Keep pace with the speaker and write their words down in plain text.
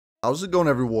How's it going,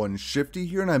 everyone? Shifty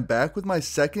here, and I'm back with my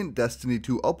second Destiny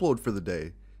 2 upload for the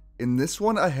day. In this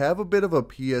one, I have a bit of a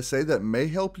PSA that may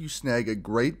help you snag a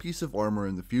great piece of armor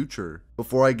in the future.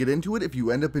 Before I get into it, if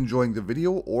you end up enjoying the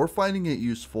video or finding it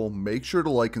useful, make sure to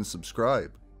like and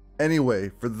subscribe. Anyway,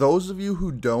 for those of you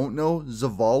who don't know,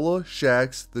 Zavala,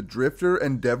 Shaxx, the Drifter,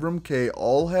 and Devrim Kay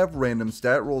all have random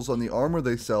stat rolls on the armor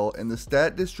they sell, and the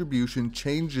stat distribution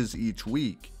changes each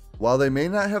week. While they may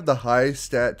not have the highest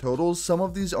stat totals, some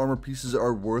of these armor pieces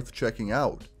are worth checking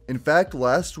out. In fact,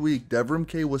 last week, Devrim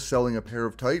Kay was selling a pair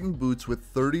of Titan boots with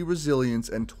 30 resilience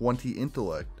and 20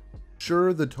 intellect.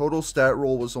 Sure, the total stat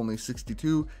roll was only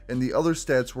 62 and the other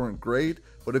stats weren't great,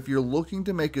 but if you're looking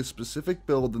to make a specific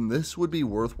build, then this would be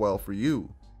worthwhile for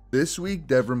you. This week,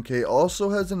 Devrim Kay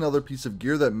also has another piece of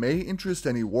gear that may interest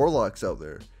any warlocks out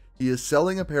there. He is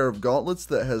selling a pair of gauntlets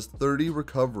that has 30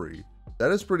 recovery. That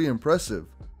is pretty impressive.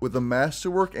 With a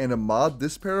masterwork and a mod,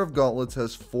 this pair of gauntlets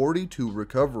has 42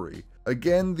 recovery.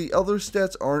 Again, the other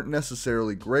stats aren't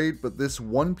necessarily great, but this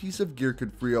one piece of gear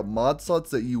could free up mod slots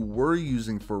that you were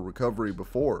using for recovery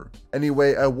before.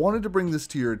 Anyway, I wanted to bring this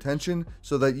to your attention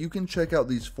so that you can check out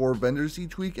these 4 vendors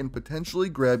each week and potentially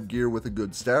grab gear with a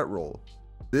good stat roll.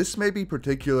 This may be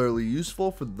particularly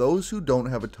useful for those who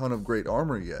don't have a ton of great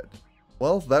armor yet.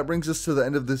 Well, that brings us to the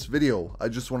end of this video. I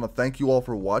just want to thank you all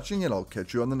for watching, and I'll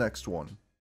catch you on the next one.